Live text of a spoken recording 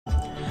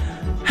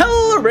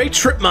everybody,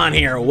 Tripmon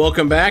here.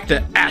 Welcome back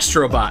to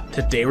Astrobot.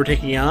 Today we're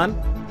taking on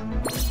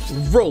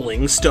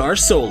Rolling Star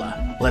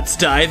Sola. Let's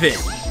dive in.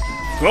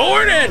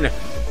 Going in!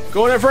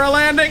 Going in for a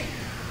landing.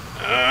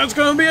 It's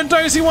gonna be a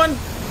dicey one.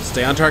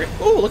 Stay on target.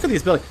 Oh, look at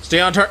these buildings.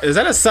 Stay on target. Is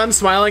that a sun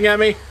smiling at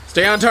me?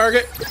 Stay on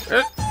target.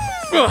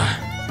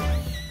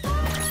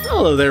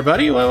 Hello there,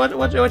 buddy.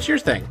 What's your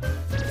thing?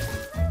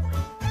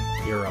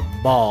 You're a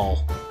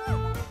ball.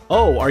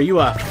 Oh, are you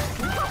a...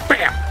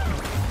 Bam!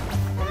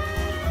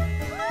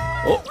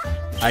 Oh,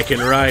 I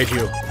can ride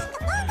you.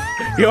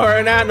 You're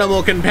an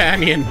animal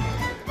companion.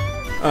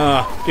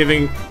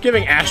 Giving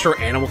Astro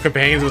animal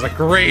companions was a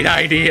great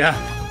idea.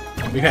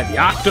 We've had the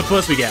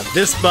octopus, we got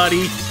this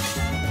buddy.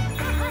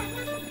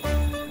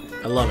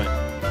 I love it.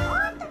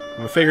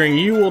 I'm figuring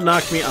you will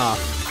knock me off.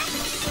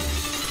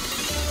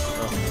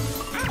 Oh.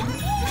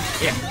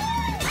 Yeah.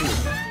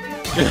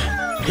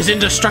 His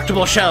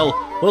indestructible shell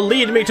will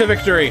lead me to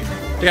victory.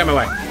 Get out of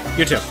my way.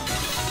 You too.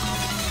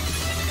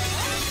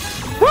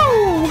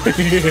 Woo!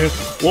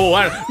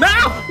 Whoa, no!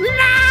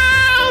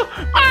 No!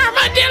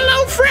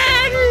 Armadillo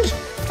friend!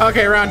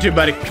 Okay, round two,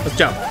 buddy. Let's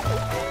jump.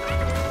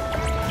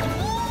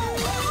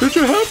 Did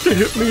you have to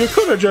hit me? You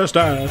could have just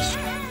asked.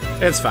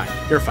 It's fine.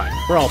 You're fine.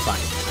 We're all fine.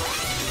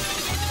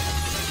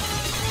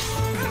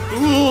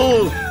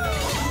 Ooh.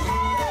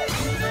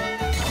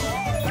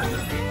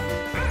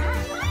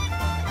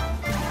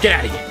 Get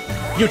out of here.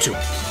 You two.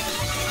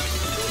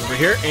 Over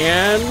here,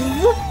 and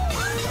whoop.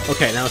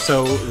 Okay, now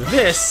so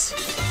this...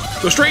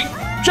 Go straight,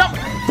 jump,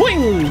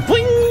 boing,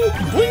 boing,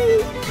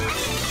 boing.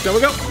 There we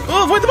go.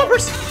 Oh, avoid the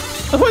bumpers.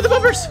 Avoid the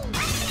bumpers.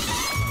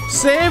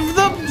 Save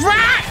the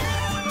rat.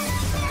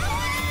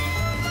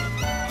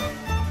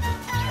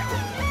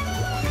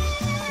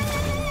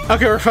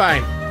 Okay, we're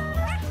fine.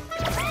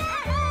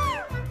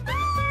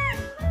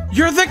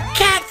 You're the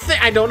cat thing.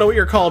 I don't know what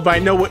you're called, but I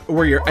know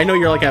where you're. I know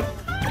you're like a.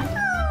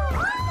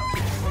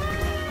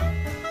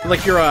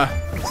 Like you're a.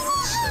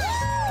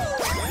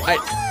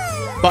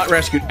 Bot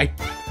rescued.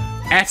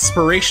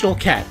 Aspirational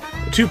cat.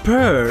 To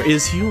purr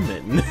is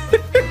human.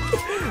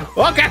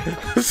 Okay.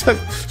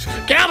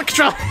 Get out of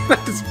control.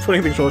 I'm just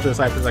putting the controller to the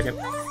side for a second.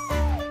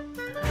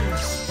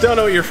 Don't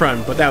know what you're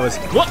from, but that was.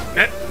 Whoop.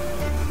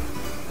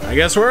 I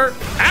guess we're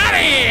out of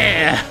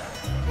here.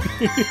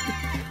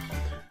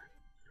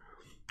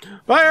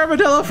 Bye,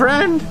 Armadillo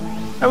friend.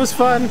 That was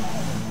fun.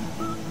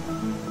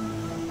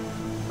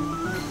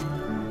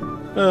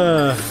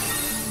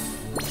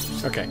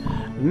 Okay.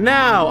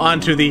 Now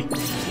onto the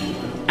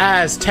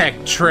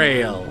Aztec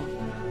Trail.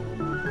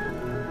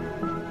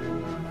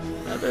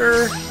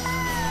 It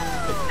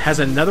has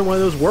another one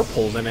of those warp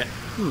holes in it.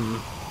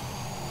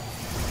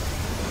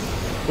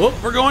 Whoop,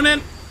 we're going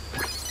in.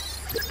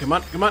 Come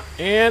on, come on,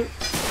 and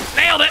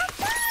nailed it!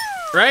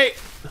 Right?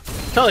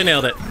 Totally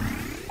nailed it.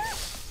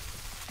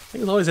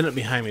 Things always end up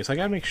behind me, so I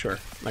gotta make sure.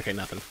 Okay,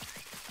 nothing.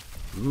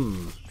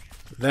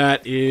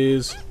 That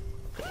is...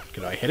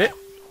 Can I hit it?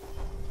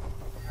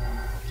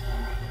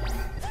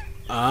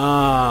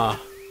 Ah.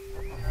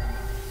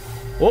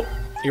 Oh,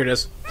 here it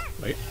is.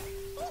 Wait.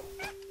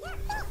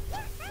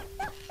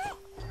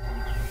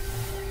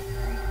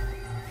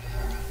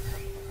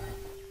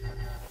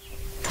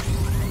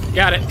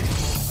 Got it.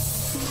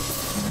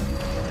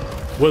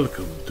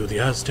 Welcome to the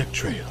Aztec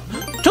Trail.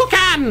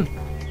 Toucan!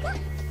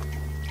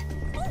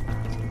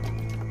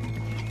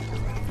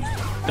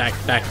 Die,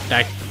 die,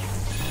 die.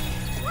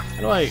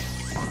 How do I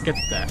get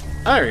that?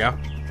 Oh, there we go.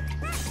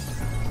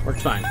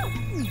 Worked fine.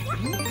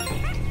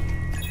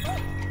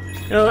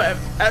 You know,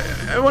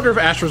 I wonder if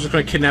Astro's just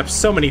going to kidnap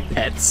so many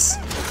pets.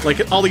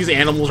 Like, all these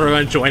animals are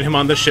going to join him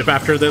on the ship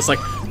after this. Like,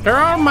 they're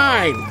all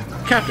mine!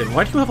 Captain,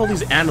 why do you have all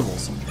these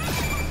animals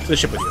to the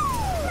ship with you?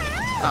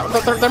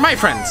 They're my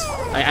friends.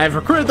 I've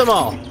recruited them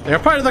all. They're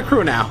part of the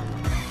crew now.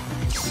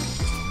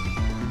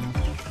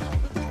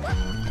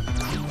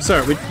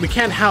 Sir, we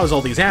can't house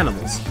all these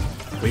animals.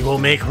 We will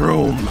make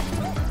room.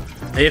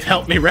 They've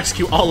helped me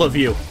rescue all of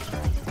you.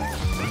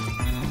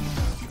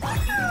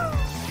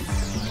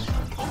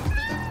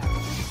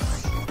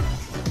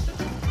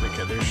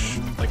 Okay, there's...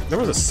 like, there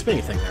was a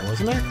spinny thing there,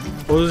 wasn't there?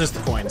 Or was it just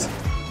the coins?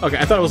 Okay,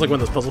 I thought it was like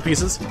one of those puzzle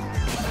pieces.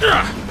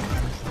 Ugh.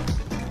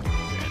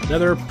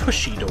 Another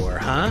pushy door,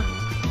 huh?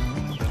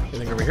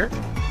 Anything over here?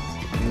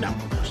 No.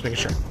 Just making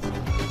sure.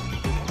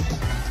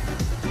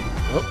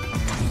 Oh.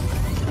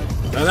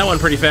 Found that one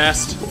pretty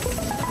fast.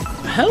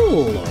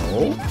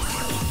 Hello.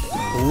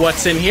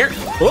 What's in here?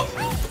 Oh.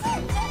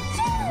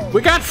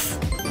 We got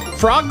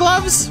frog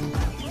gloves?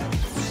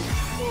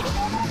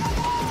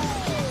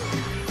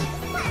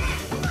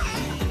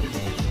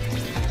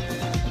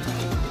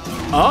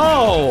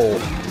 Oh.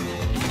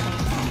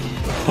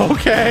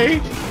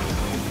 Okay.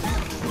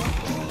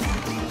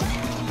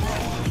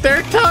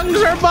 Their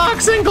tongues are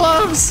boxing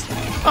gloves!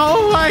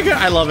 Oh my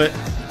god, I love it.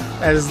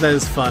 That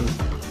is fun.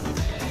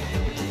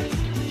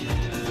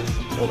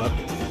 Hold up.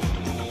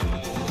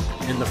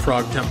 In the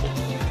frog temple.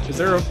 Is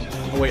there a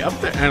way up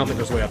there? I don't think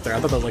there's a way up there. I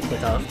thought that was like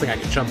a thing I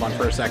could jump on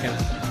for a second.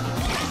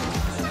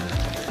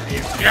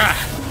 Yeah.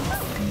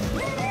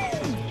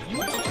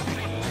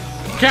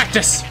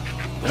 Cactus!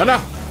 No,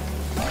 no.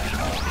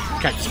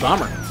 Cactus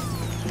bomber.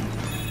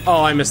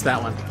 Oh, I missed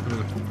that one.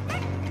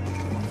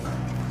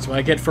 That's what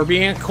I get for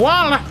being a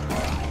koala.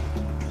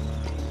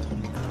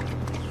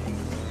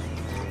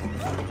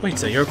 Wait,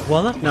 so you're a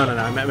koala? No, no,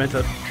 no. I meant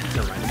to.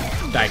 Never mind.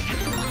 Die.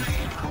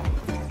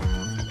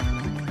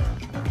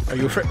 Are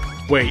you afraid?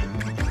 Wait.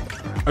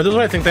 Are those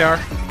what I think they are?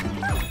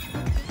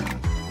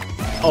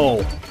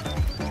 Oh.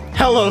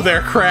 Hello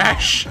there,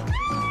 Crash.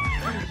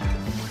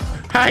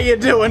 How you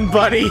doing,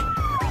 buddy?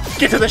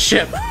 Get to the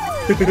ship.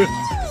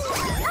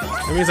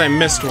 That means I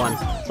missed one.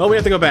 Well, we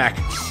have to go back.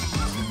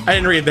 I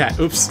didn't read that.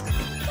 Oops.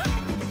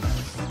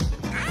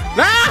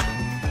 Ah!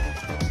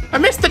 I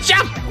missed the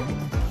jump!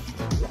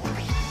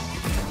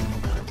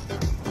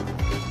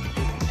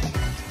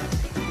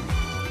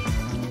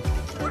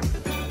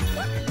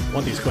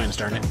 Want these coins,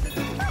 darn it.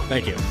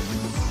 Thank you.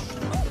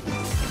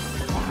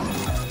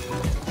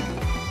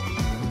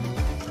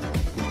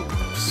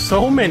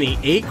 So many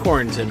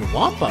acorns and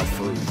wampa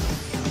fruit.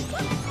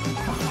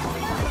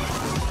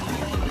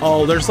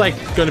 Oh, there's like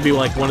gonna be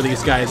like one of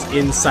these guys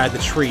inside the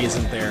tree,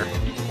 isn't there?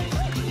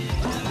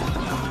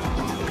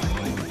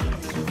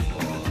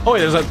 Oh wait,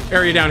 there's an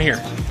area down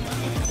here.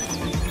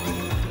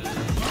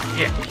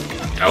 Yeah.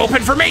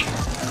 Open for me!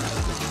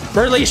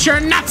 Release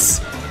your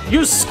nuts!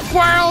 You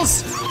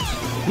squirrels!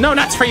 No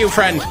nuts for you,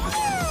 friend!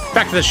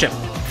 Back to the ship.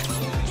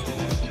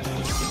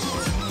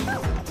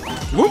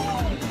 Whoop!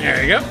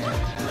 There you go.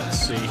 Let's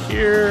see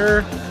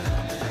here.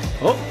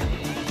 Oh.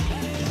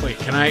 Wait,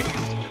 can I...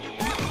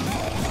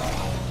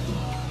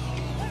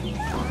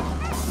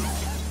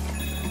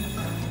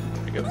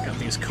 There we go, got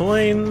these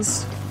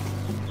coins.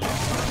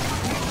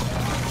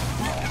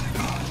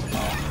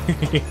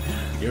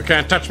 You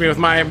can't touch me with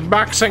my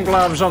boxing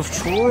gloves of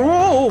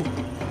truth!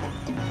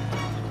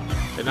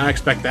 Did not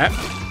expect that.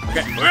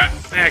 Okay,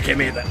 okay,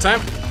 made it that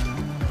time.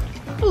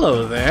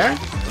 Hello there.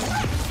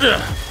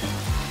 Ugh.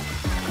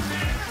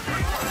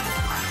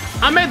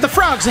 I made the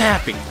frogs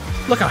happy.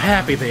 Look how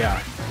happy they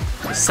are.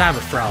 The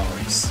cyber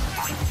frogs.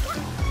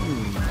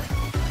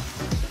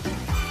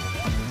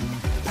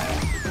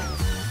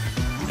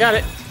 Got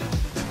it.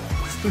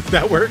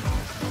 That worked.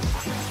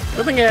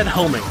 Good thing I had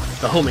homing.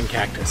 The homing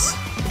cactus.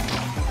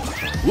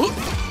 Whoop.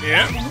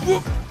 Yeah.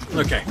 Whoop.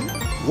 Okay.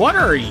 What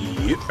are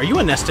you? Are you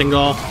a nesting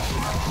doll?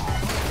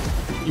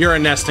 You're a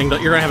nesting doll.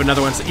 You're gonna have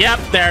another one. Yep,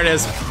 there it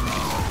is.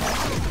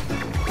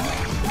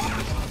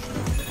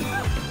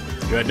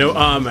 You had no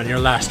arm on your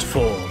last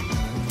fall.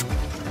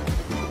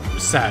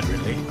 Sad,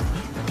 really.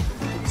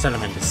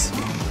 Sentimentous.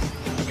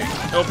 Okay,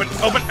 open,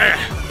 open.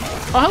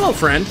 Oh, hello,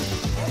 friend.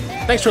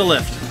 Thanks for the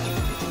lift.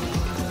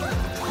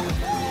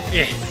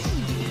 Yeah.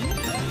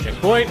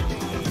 Checkpoint.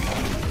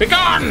 Be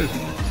gone!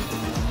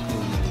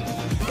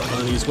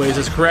 One of these ways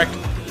is correct.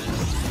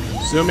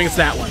 Assuming it's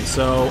that one,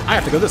 so I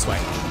have to go this way.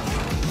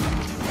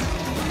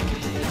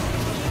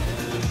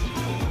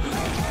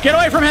 Get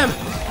away from him!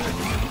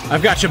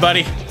 I've got you,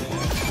 buddy.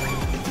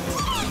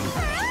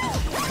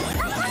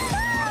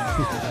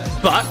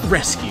 Bot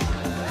rescue.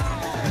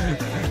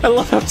 I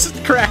love how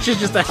Crash is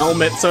just a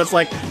helmet, so it's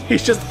like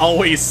he's just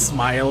always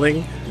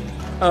smiling.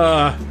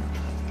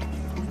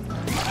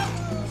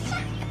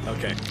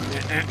 Okay.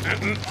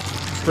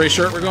 Pretty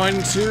sure we're going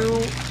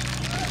to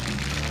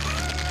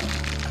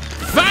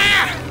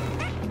fire!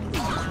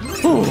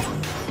 Whew.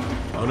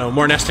 Oh no,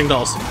 more nesting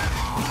dolls.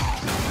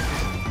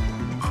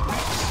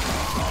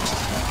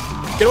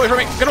 Get away from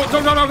me! Get away!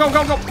 Go, go, go, go,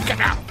 go, go! Get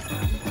out!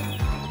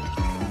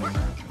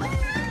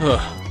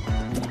 Ugh.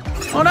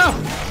 Oh no!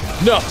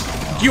 No!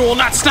 You will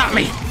not stop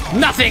me!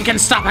 Nothing can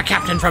stop a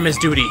captain from his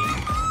duty!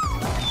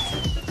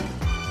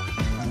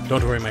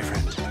 Don't worry, my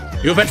friend.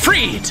 You have been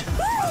freed!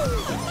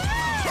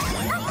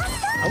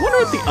 I wonder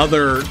what the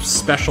other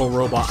special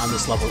robot on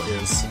this level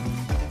is.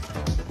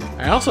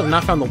 I also have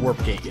not found the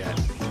warp gate yet.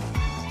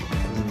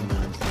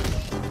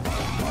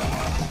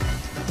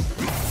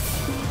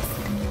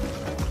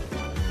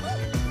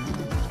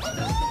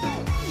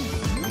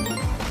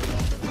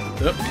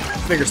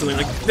 Figure something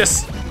like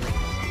this.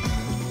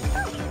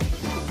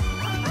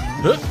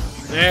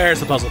 There's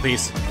the puzzle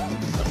piece.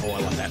 Oh,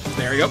 I want that.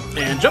 There we go.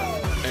 And jump.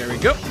 There we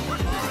go.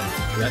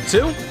 Is that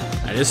two?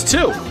 That is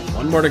two.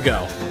 One more to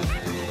go.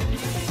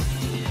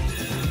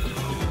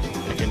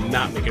 I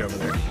cannot make it over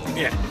there.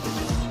 Yeah.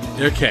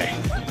 Okay.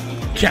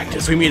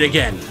 Cactus, we meet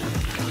again.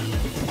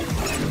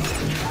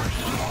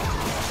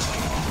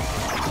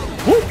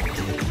 Woo!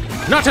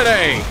 Not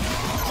today!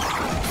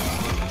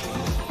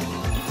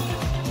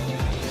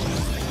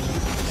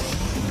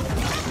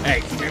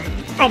 Hey,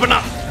 open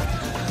up!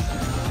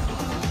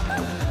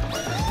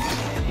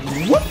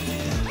 Whoop!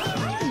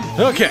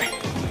 Okay.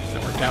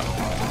 That worked out.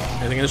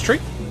 Anything in this tree?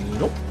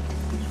 Nope.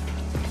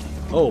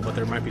 Oh, but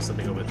there might be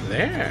something over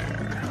there.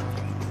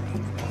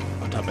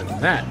 On top of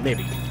that,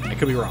 maybe. I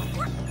could be wrong.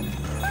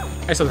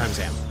 I sometimes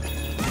am.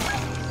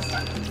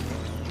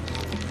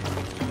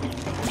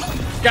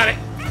 Got it!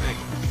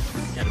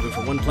 Gotta move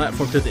from one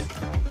platform to the...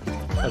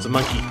 That was a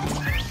monkey.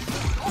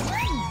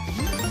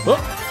 Oh,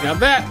 got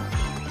that!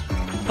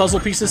 Puzzle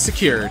pieces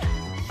secured.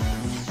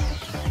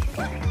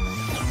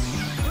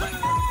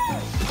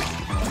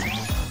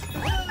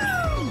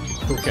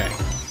 Okay.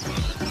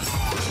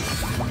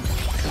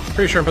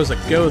 Pretty sure I'm supposed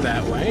to go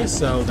that way,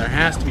 so there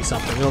has to be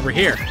something over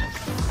here.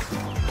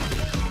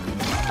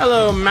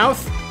 Hello,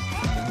 mouth.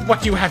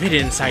 What do you have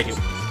hidden inside you?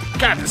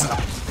 God, this is a...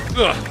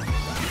 Ugh.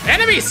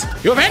 Enemies!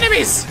 You have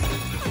enemies!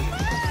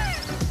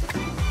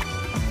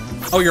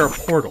 Oh, you're a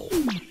portal.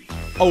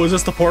 Oh, is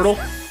this the portal?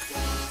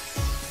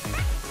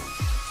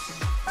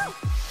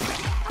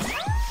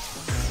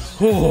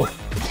 Oh.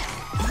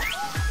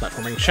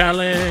 Platforming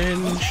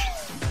challenge.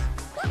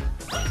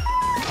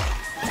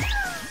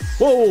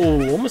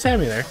 Whoa, almost had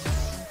me there.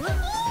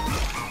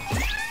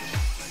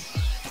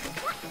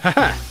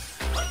 Haha.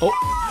 Oh.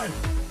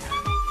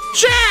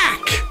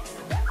 Jack!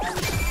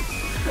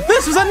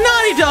 This was a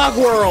Naughty Dog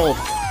world!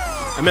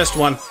 I missed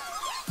one.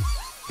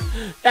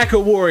 Echo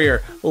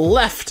Warrior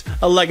left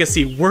a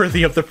legacy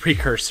worthy of the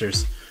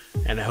precursors,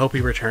 and I hope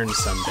he returns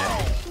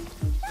someday.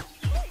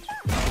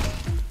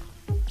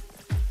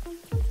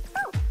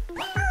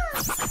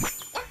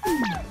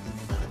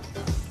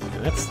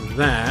 And that's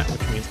that,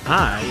 which means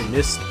I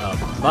missed a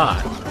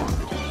bot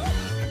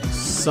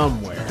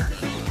somewhere.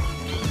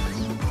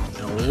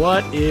 Now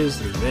what is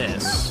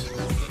this?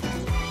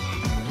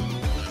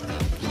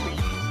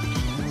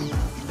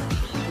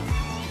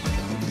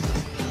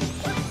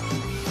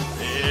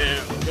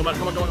 Come on,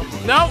 come on, come on.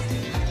 No!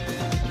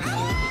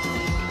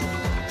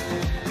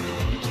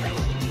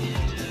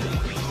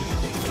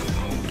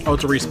 Oh,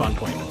 it's a respawn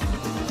point.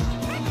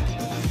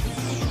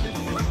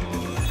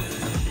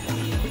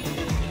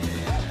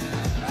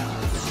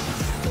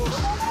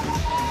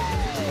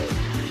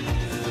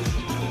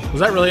 Was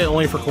that really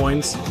only for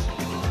coins?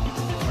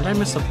 Or did I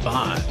miss a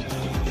bot?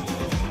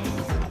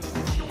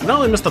 I not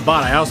only missed the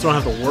bot, I also don't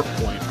have the warp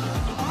point.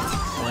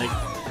 Like,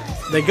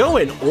 they go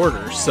in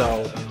order,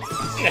 so...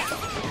 Yeah.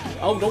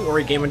 Oh, don't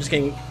worry, game. I'm just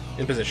getting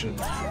in position.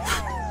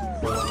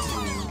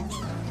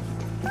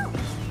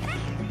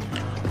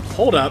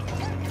 Hold up.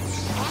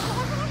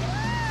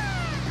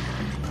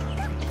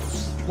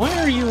 Why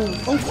are you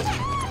open?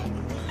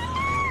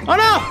 Oh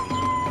no!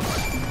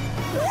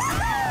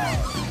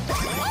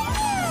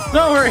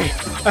 Don't worry,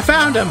 I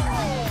found him.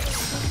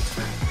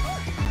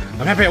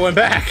 I'm happy I went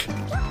back.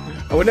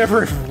 I would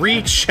never have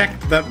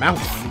rechecked that mouth.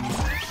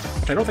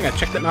 Which I don't think I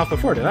checked that mouth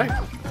before, did I?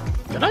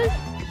 Did I?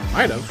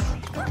 Might have.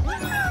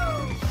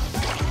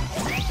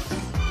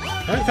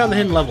 I haven't found the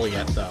hidden level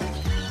yet, though.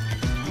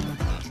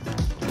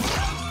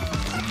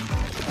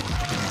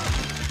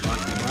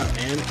 Come on,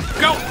 and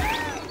go!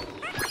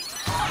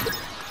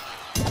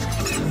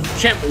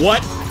 Champ,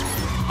 what?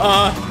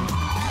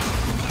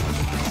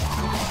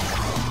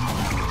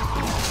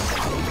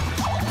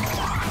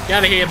 Get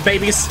out of here,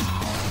 babies!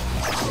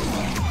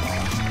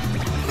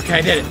 Okay,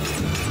 I did it.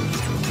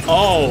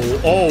 Oh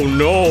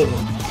no!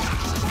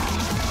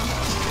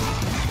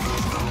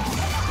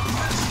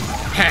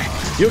 Heh.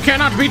 You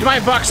cannot beat my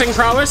boxing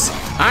prowess!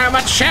 I am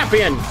a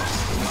champion!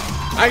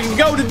 I can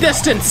go the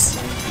distance!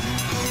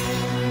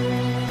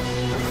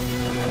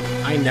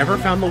 I never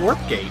found the warp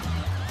gate.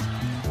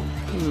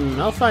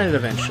 I'll find it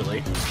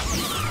eventually.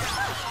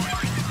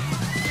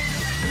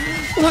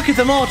 Look at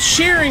them all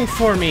cheering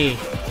for me!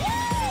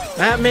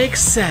 That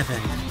makes 7.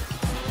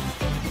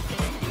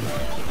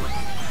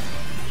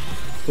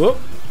 Whoop.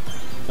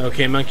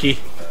 Okay, monkey.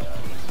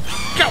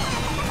 Go!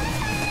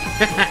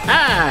 Ha ha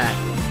ha!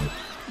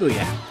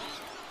 Booyah.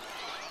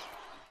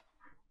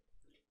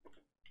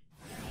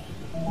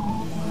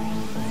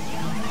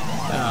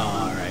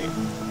 Alright.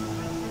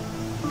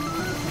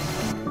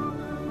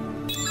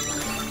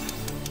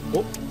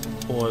 Oh,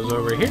 what was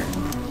over here?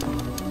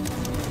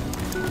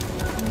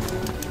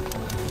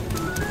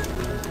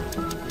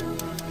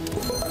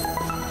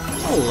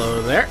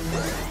 Hello there.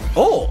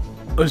 Oh!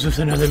 Is this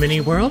another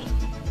mini world?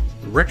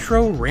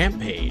 Retro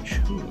Rampage.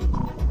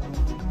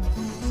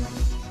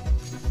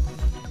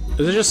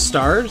 Is it just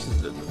stars?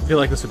 I feel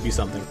like this would be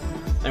something.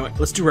 Anyway,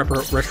 let's do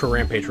Retro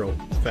Rampage real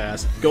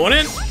fast. Going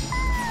in!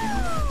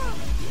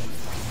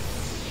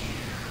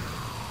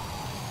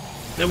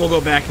 Then we'll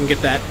go back and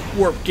get that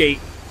warp gate,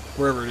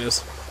 wherever it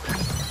is.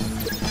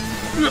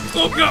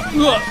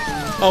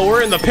 Oh,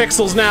 we're in the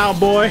pixels now,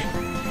 boy.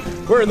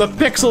 We're in the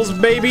pixels,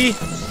 baby.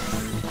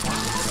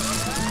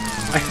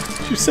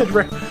 You said,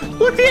 look,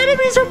 the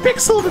enemies are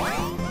pixeled.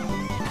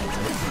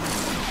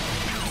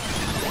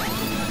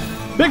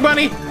 Big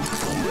bunny.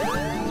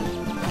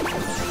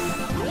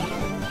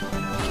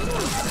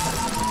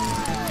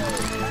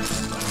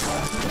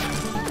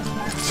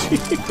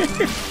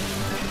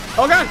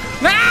 Oh god,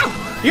 no!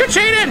 You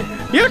cheated!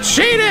 You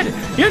cheated!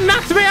 You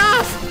knocked me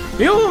off!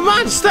 You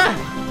monster!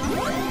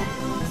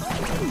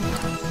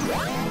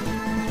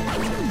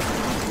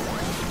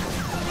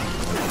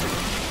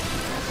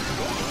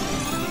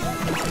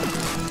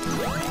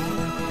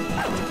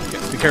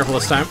 Be careful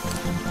this time.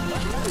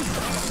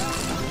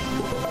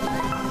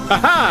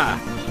 Haha!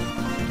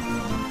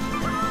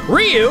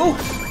 Ryu!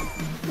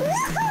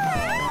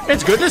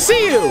 It's good to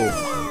see you!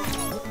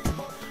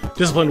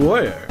 Disciplined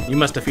warrior, you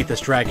must defeat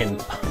his dragon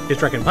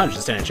punch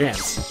to stand a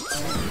chance.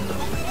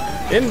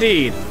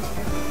 Indeed.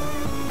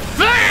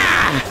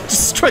 Ah!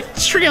 Destroy the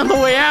tree on the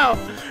way out!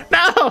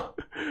 No!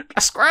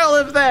 A squirrel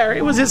lived there!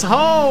 It was his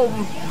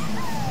home!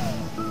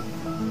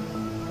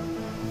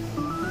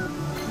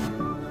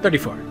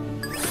 34.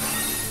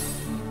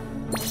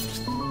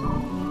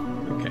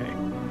 Okay.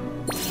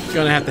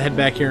 Gonna have to head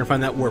back here and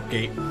find that warp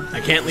gate.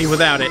 I can't leave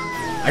without it.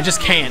 I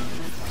just can't.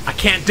 I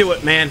can't do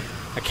it, man.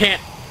 I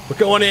can't. We're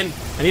going in.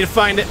 I need to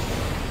find it.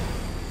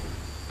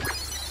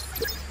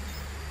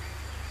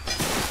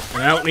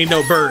 And I don't need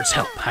no birds'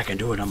 help. I can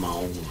do it on my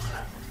own.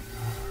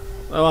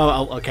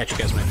 Oh, I'll catch you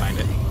guys when I find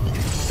it.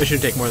 This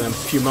shouldn't take more than a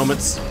few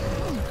moments.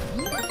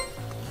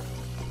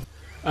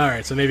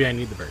 Alright, so maybe I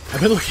need the bird. I've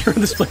been looking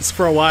around this place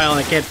for a while and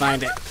I can't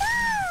find it.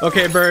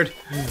 Okay, bird.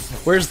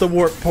 Where's the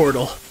warp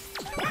portal?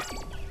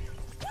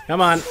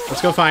 Come on,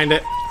 let's go find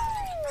it.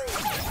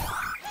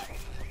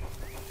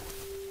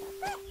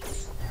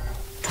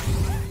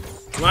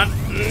 Come on.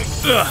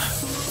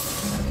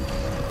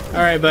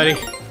 Alright, buddy.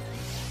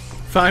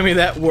 Find me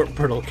that warp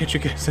portal. Catch you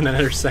guys in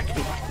another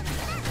second.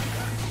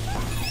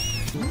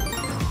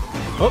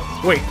 Oh,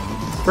 wait.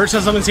 Bird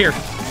says something's here.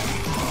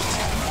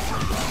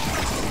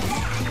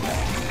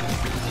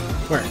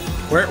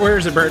 Where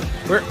is it, bird?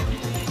 Where?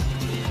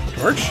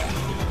 Torch?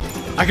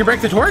 I can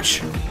break the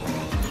torch? Around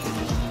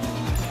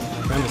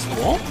this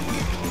wall?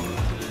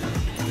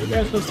 You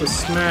guys are supposed to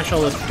smash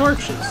all the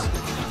torches.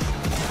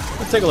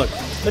 Let's take a look.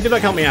 Let Dude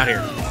help me out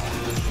here.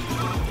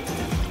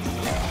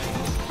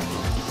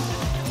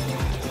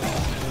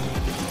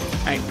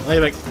 Hey,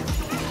 Ladybug.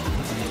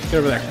 Get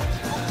over there.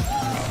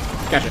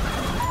 Gotcha.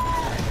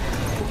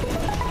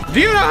 Do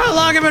you know how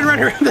long I've been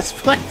running around this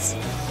place?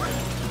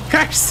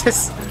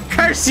 Curse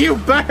you,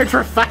 bird,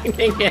 for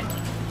finding it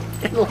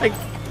in like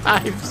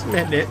 5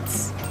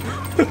 minutes.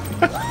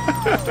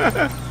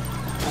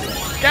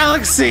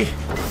 Galaxy!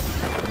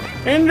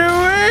 Into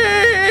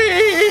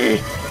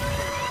way!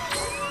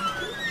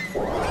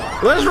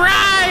 Let's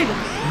ride!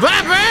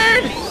 Bye,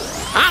 bird!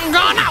 I'm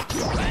going out!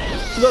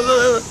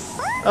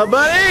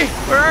 Buddy,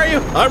 where are you?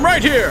 I'm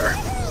right here!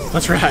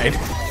 Let's ride.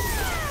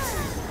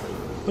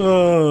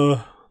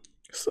 Oh,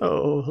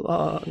 so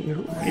long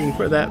looking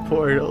for that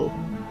portal.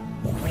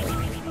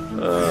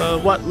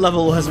 What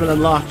level has been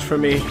unlocked for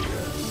me?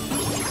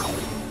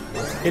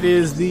 It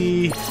is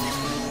the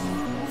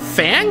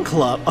fan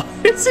club. Oh,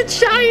 it's a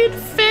giant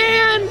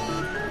fan!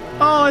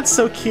 Oh, it's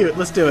so cute.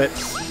 Let's do it.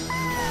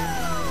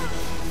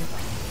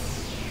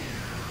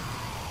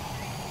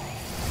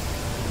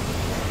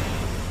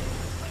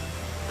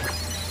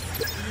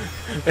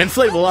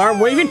 Inflatable arm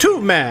waving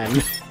tube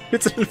man!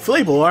 It's an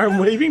inflatable arm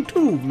waving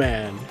tube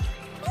man.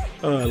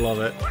 Oh, I love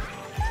it.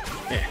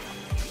 Yeah.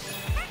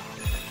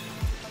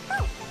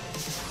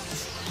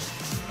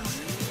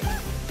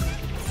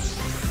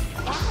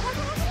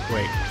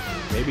 Wait,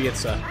 maybe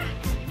it's a...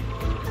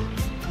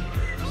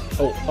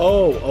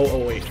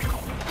 Oh, wait.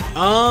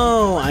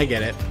 Oh, I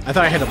get it. I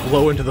thought I had to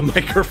blow into the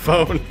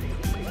microphone.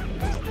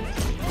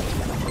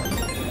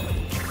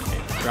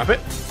 Okay, drop it.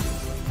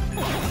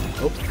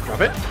 Oh,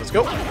 drop it. Let's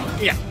go.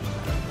 Yeah.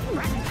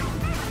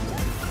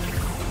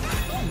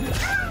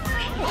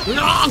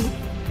 No!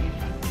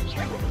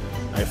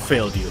 I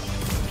failed you.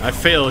 I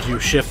failed you,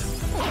 ship.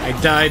 I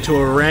died to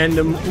a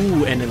random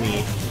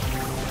enemy.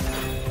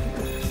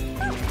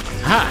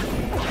 Ha!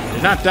 I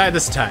did not die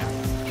this time.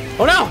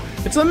 Oh no!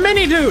 It's a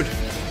mini dude!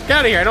 Get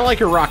out of here, I don't like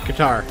your rock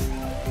guitar.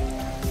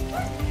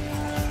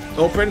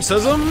 Open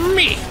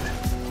sesame!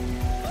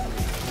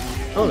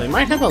 Oh, they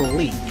might have a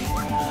leak.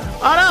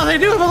 Oh no, they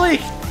do have a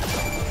leak!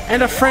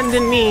 And a friend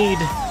in need.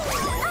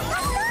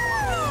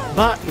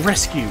 Bot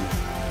rescue.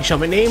 He shall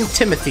be named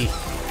Timothy.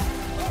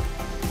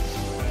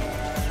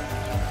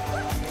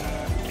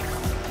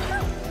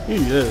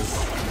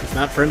 He's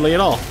not friendly at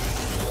all.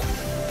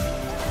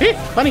 Hey,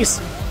 bunnies!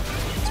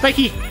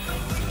 Spiky!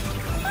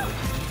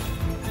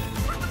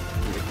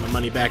 Get my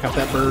money back off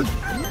that bird.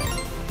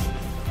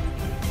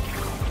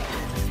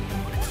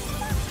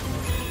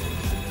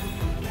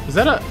 Is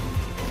that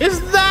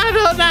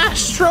an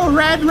Astro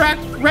red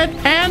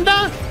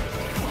panda?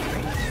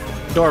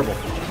 Adorable.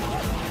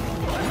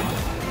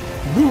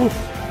 Woo.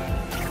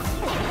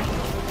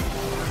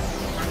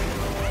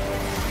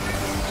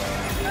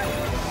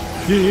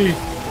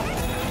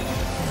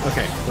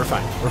 Okay, we're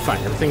fine. We're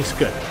fine. Everything's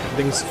good.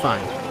 Everything's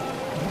fine.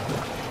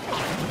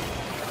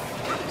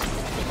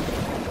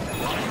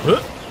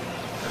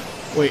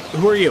 Wait,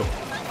 who are you?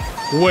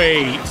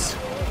 Wait.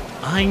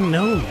 I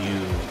know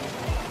you.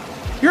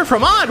 You're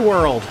from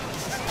Oddworld!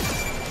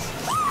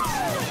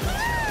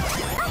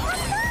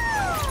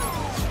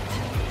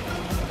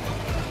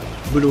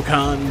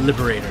 Budokan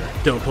Liberator.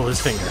 Don't pull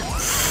his finger.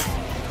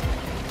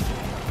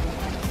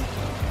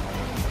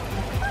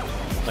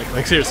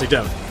 Like seriously,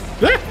 don't.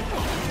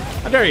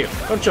 How dare you?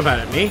 Don't jump out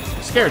at me.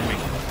 You scared me.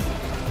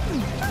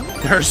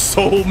 There are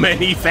so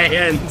many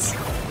fans.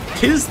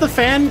 'Tis the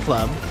fan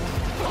club.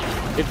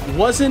 It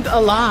wasn't a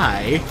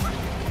lie.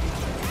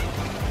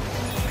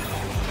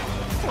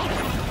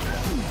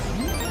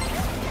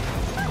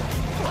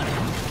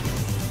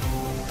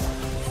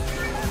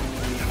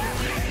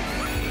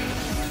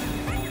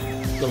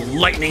 The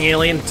lightning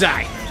alien,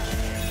 die!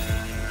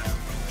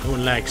 No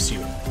one likes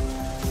you.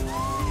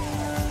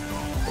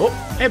 Oh,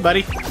 hey,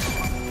 buddy.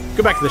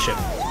 Go back to the ship.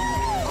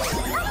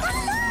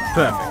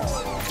 Perfect.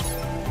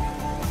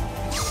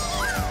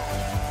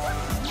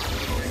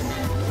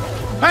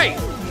 Hey!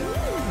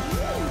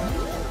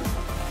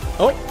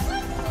 Oh!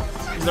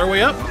 Is there a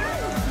way up?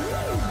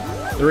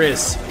 There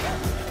is.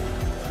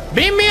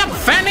 Beam me up,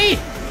 Fanny!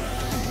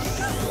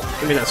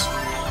 Give me this.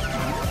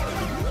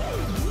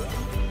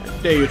 How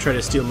dare you try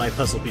to steal my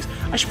puzzle piece.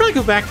 I should probably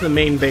go back to the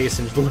main base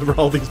and deliver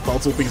all these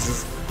puzzle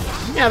pieces.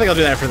 Yeah, I think I'll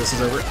do that after this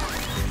is over.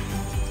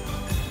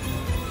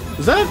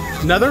 Is that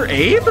another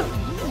Abe?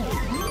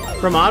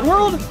 From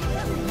Oddworld?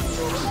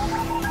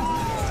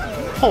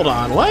 Hold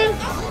on, what?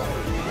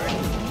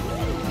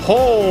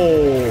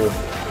 Oh!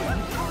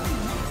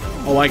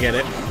 Oh, I get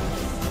it.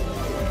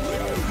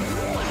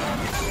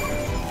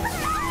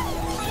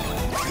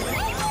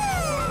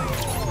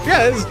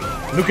 Yeah, this is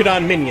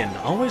Mukadon Minion.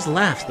 Always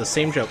laughs at the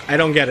same joke. I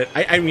don't get it.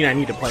 I mean, I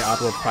need to play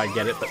Oddworld to probably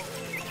get it, but...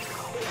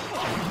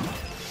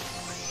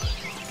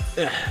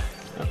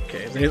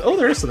 Okay. Oh,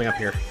 there is something up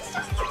here.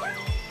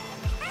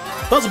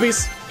 Puzzle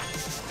piece!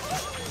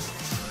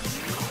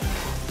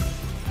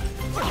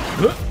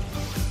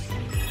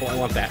 Oh, I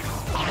want that.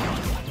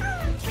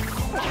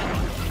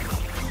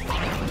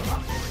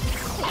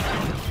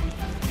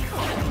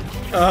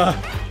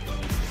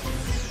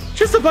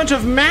 Just a bunch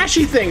of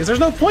mashy things. There's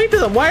no point to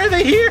them. Why are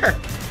they here?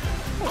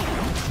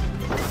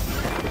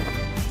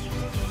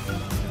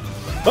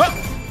 Oh!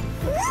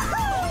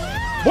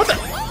 What the?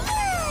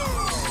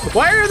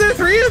 Why are there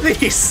 3 of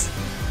these?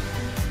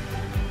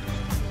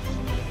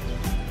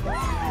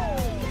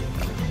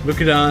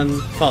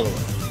 Mukadon, follow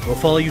it. We'll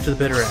follow you to the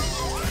bitter end.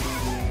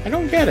 I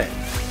don't get it.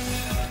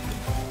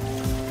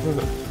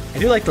 I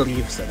do like the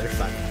leaves, though. They're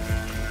fun.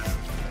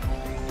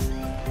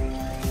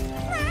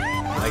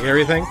 Like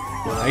everything?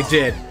 Well, I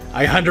did.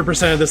 I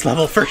 100%ed this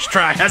level first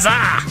try.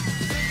 Huzzah!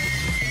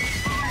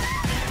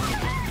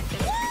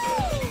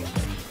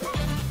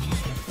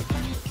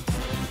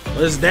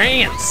 Let's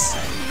dance!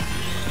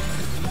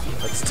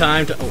 It's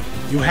time to... Oh,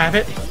 you have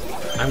it?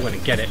 I'm gonna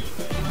get it.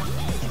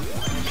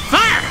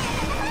 Fire!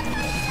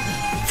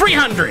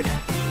 300!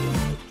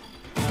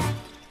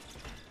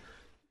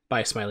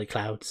 Bye, smiley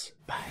clouds.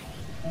 Bye.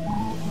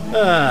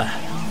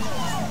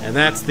 And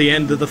that's the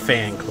end of the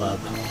fan club.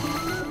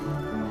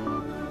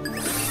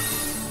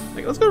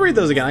 Like, let's go read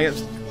those again.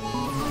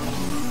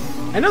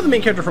 I know the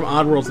main character from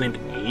Oddworld's named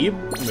Abe,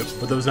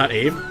 but those not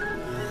Abe.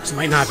 This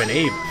might not have been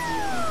Abe.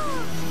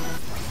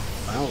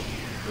 Well,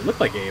 it looked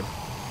like Abe.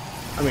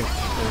 I mean...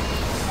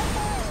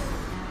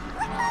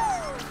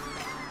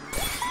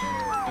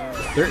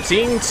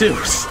 13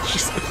 twos.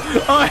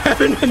 Oh, I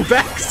haven't been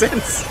back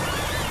since.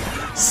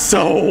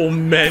 So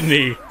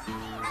many.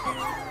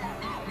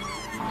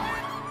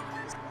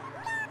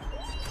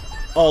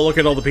 Oh, look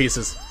at all the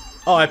pieces.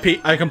 Oh, I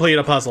completed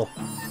a puzzle.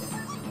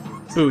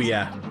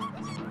 Booyah.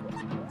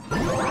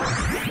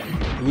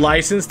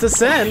 License to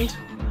send.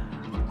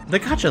 The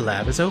Gacha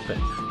Lab is open.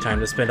 Time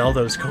to spend all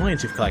those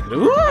coins you've collected.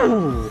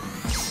 Ooh!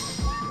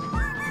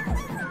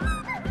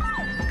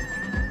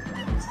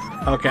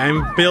 Okay,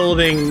 I'm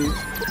building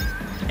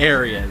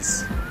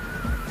areas.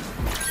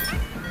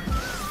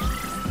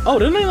 Oh,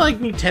 didn't I,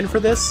 like, need 10 for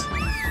this?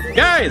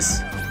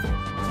 Guys!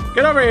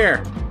 Get over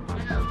here!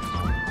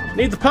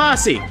 Need the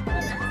posse!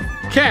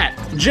 Cat,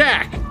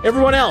 Jack,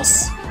 everyone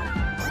else!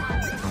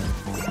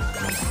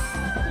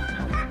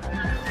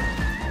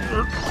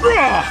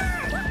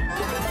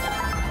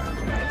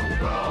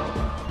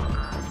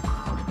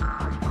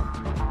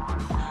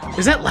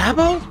 Is that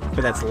Labo?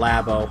 But that's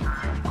Labo.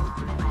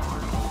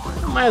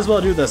 Might as well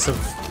do the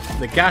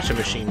gacha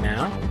machine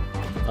now.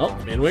 Oh,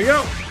 in we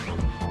go.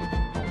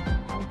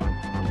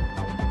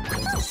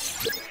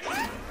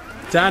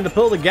 Time to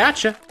pull the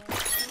gacha.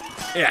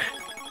 Yeah.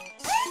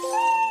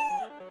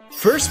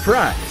 First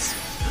prize.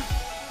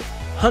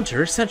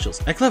 Hunter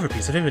Essentials. A clever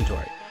piece of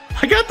inventory.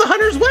 I got the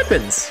hunter's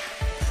weapons!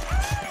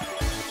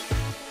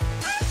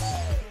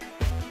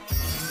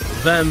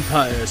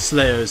 Vampire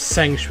Slayer's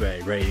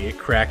Sanctuary. Radiate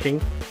cracking.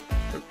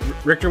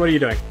 Richter, what are you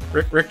doing?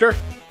 Richter?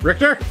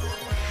 Richter?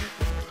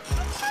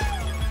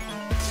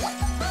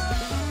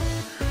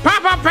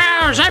 Pop-up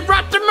powers! I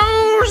brought the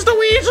moose! The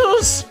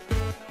weasels!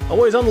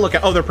 Always on the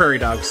lookout. Oh, they're prairie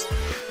dogs.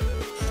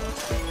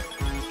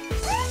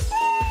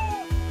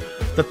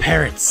 The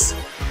parrots.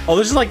 Oh,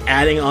 this is like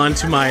adding on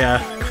to my,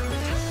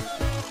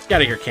 Get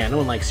out of here, Can. No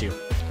one likes you.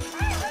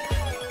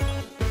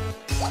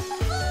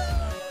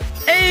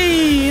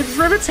 Hey! It's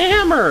Rivet's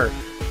hammer!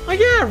 Oh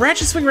yeah,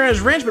 Ratchet swing around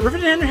his wrench, but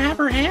Rivet didn't have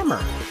her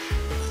hammer.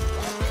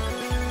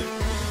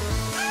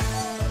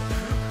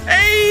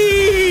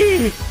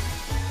 Hey!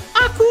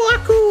 Aku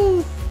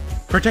Aku!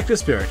 Protective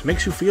Spirit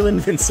makes you feel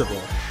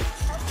invincible.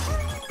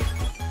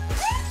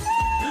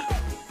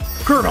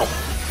 Colonel,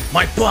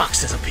 my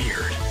box has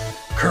appeared.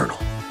 Colonel,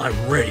 I'm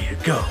ready to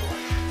go.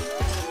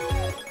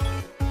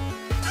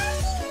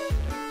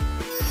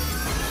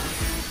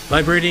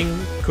 Vibrating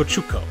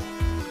Kochuko.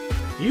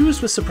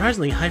 Used with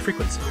surprisingly high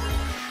frequency.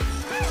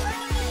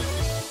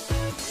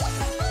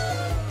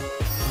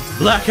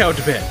 Blackout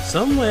bed.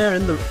 Somewhere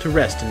to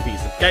rest in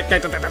peace.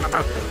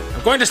 I'm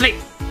I'm going to sleep!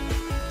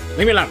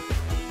 Leave me alone.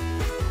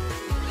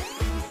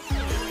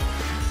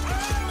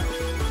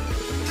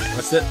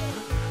 What's it?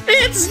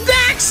 It's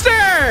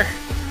Dexter!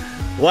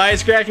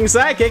 Wisecracking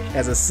sidekick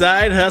has a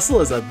side hustle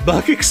as a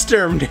bug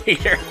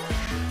exterminator.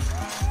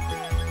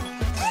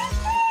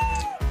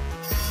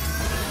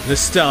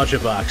 Nostalgia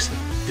box.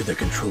 Did the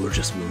controller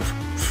just move?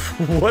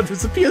 What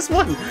was the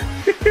PS1?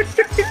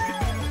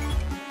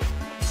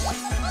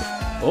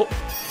 Oh.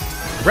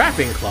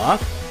 Wrapping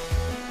cloth.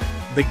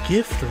 The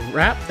gift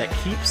wrap that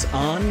keeps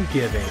on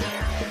giving.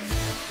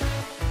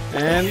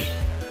 And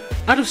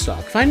out of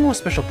stock. Find more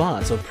special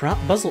bonds so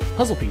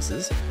puzzle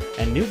pieces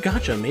and new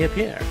gacha may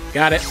appear.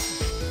 Got it.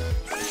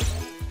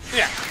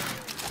 Yeah.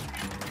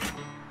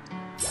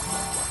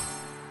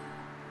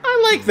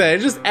 I like that. It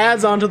just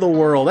adds on to the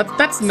world.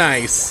 That's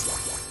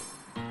nice.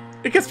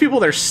 It gets people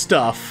their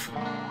stuff.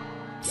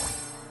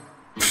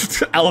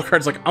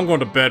 Alucard's like, I'm going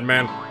to bed,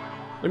 man.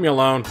 Leave me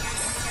alone.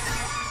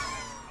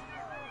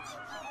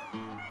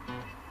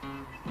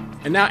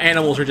 And now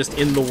animals are just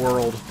in the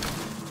world.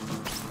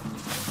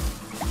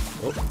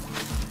 Oh.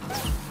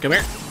 Come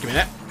here. Give me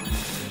that.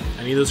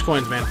 I need those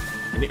coins, man.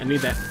 I need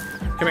that.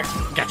 Come here.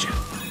 Gotcha.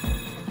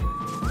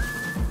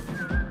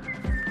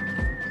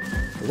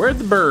 Where are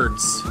the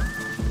birds?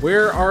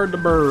 Where are the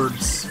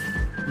birds?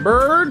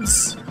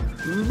 Birds?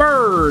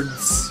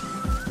 Birds!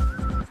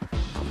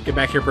 Get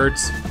back here,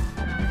 birds.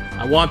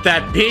 I want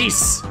that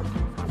piece!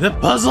 The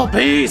puzzle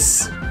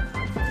piece!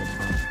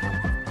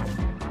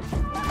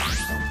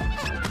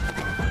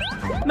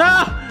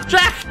 No!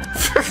 Jack!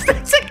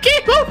 It's a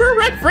Game Over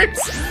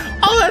reference!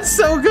 Oh, that's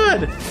so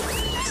good!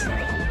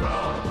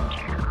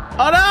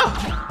 Oh no!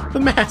 The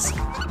mask!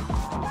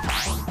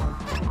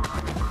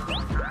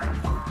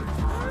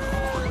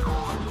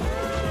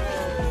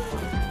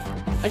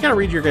 I gotta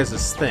read your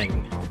guys'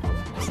 thing.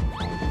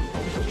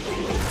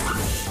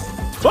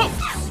 Whoa!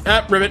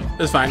 Ah, ribbit.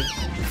 It's fine.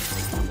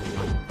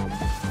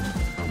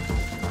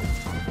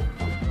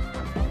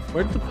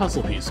 Where did the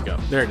puzzle piece go?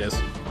 There it is.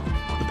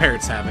 The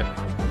parrots have it.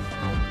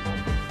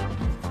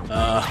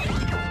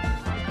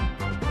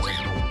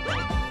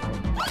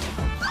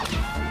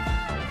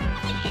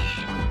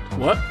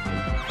 What?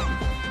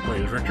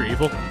 Wait, is Rector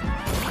evil?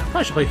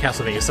 Probably should play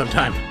Castlevania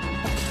sometime.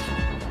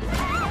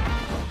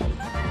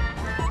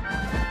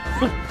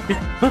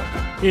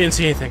 He didn't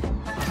see anything.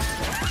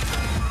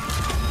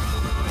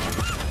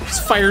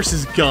 Just fires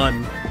his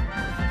gun.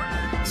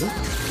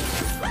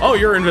 Oh,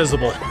 you're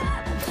invisible.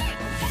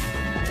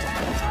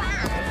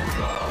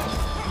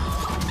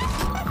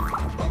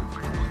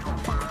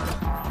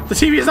 The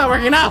TV is not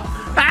working now!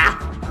 Ah!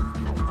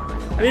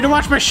 I need to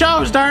watch my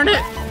shows, darn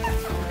it!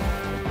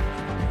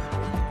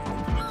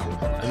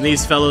 And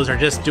these fellows are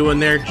just doing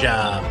their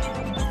job.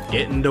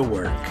 Getting to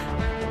work.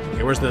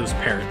 Okay, where's those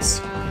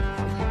parrots?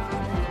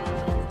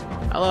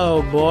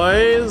 Hello,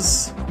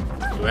 boys.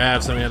 You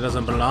have something that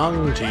doesn't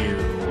belong to you.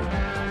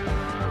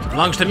 It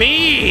belongs to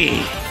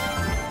me!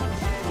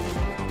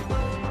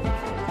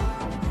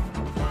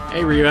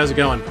 Hey, Ryu, how's it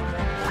going?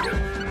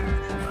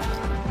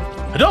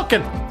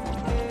 Hadouken!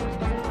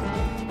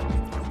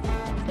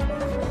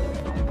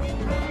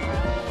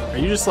 Are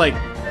you just like...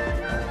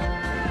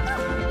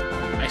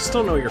 I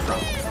still know where you're from.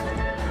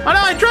 Oh no,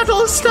 I dropped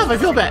all his stuff! I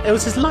feel bad. It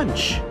was his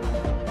lunch.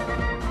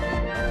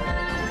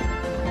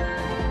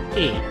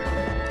 Hey.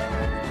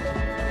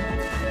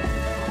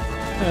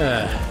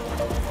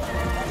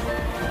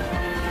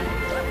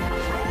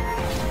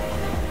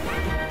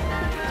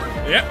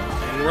 Yep,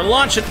 and we're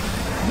launching.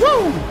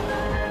 Woo!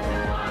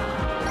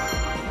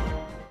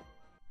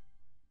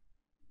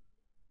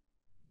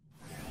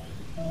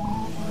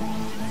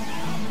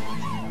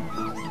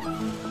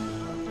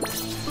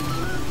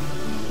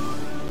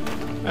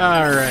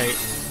 Alright.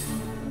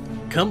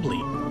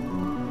 Complete.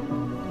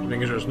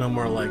 Making sure there's no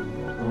more, like,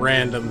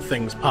 random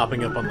things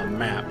popping up on the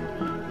map.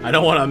 I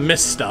don't want to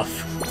miss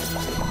stuff.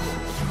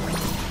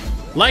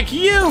 Like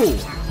you!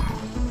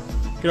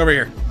 Get over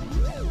here.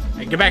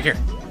 Hey, get back here.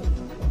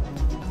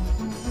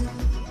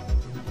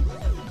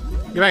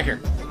 Get back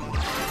here.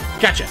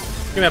 Gotcha.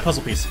 Give me that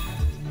puzzle piece.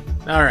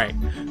 Alright.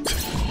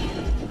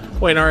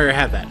 Wait, I already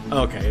had that.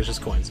 Okay, it's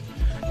just coins.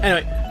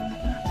 Anyway,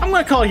 I'm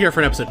gonna call it here for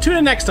an episode. Tune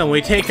in next time when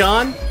we take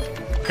on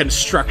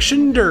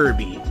Construction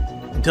Derby.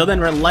 Until then,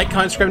 remember to like,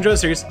 comment, subscribe, enjoy the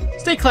series.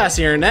 Stay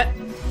classy, Internet.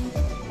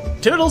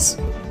 Toodles!